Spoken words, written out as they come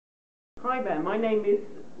Hi there, my name is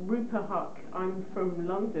Rupa Huq. I'm from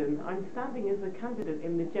London. I'm standing as a candidate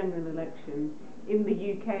in the general election in the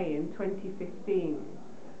UK in 2015,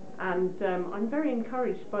 and I'm very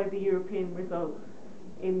encouraged by the European results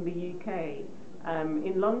in the UK.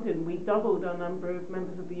 In London we doubled our number of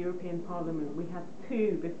members of the European Parliament. We had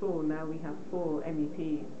 2 before, now we have 4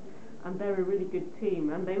 MEPs, and they're a really good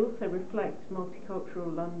team, and they also reflect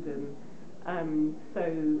multicultural London.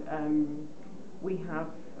 We have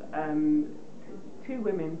 2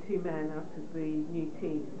 women, 2 men out of the new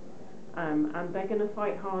team, and they're going to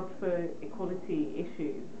fight hard for equality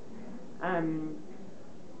issues.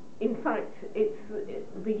 In fact,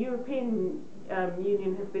 the European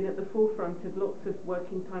Union has been at the forefront of lots of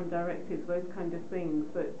working time directives, those kind of things,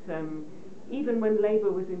 but even when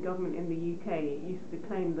Labour was in government in the UK, it used to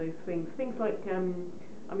claim those things. Things like,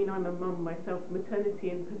 I mean, I'm a mum myself, maternity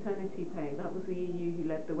and paternity pay. That was the EU who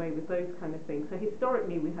led the way with those kind of things. So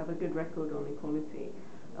historically we have a good record on equality,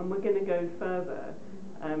 and we're going to go further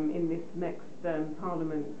in this next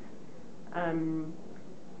Parliament.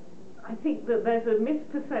 I think that there's a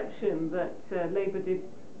misperception that Labour did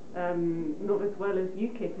not as well as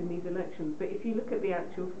UKIP in these elections, but if you look at the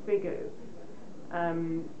actual figures,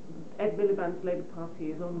 Ed Miliband's Labour Party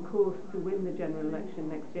is on course to win the general election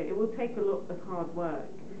next year. It will take a lot of hard work,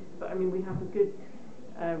 but I mean, we have a good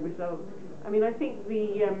result. I mean, I think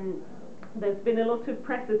there's been a lot of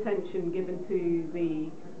press attention given to the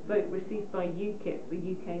vote received by UKIP, the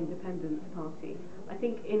UK Independence Party. I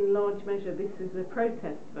think in large measure this is a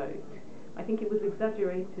protest vote. I think it was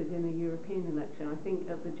exaggerated in the European election. I think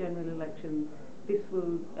at the general election this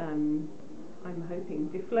will, I'm hoping,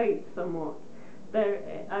 deflate somewhat.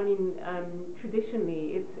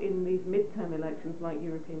 Traditionally it's in these midterm elections, like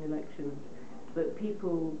European elections, that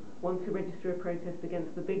people want to register a protest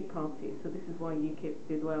against the big parties, so this is why UKIP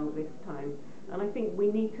did well this time. And I think we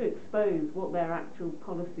need to expose what their actual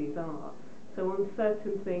policies are. So on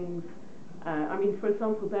certain things, for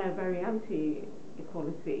example, they're very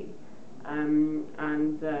anti-equality,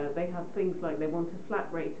 and they have things like they want a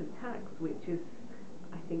flat rate of tax, which is,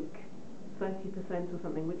 I think, 30% or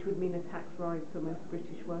something, which would mean a tax rise for most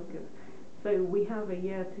British workers. So we have a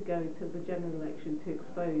year to go to the general election to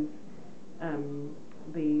expose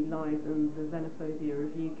the lies and the xenophobia of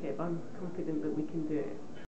UKIP. I'm confident that we can do it.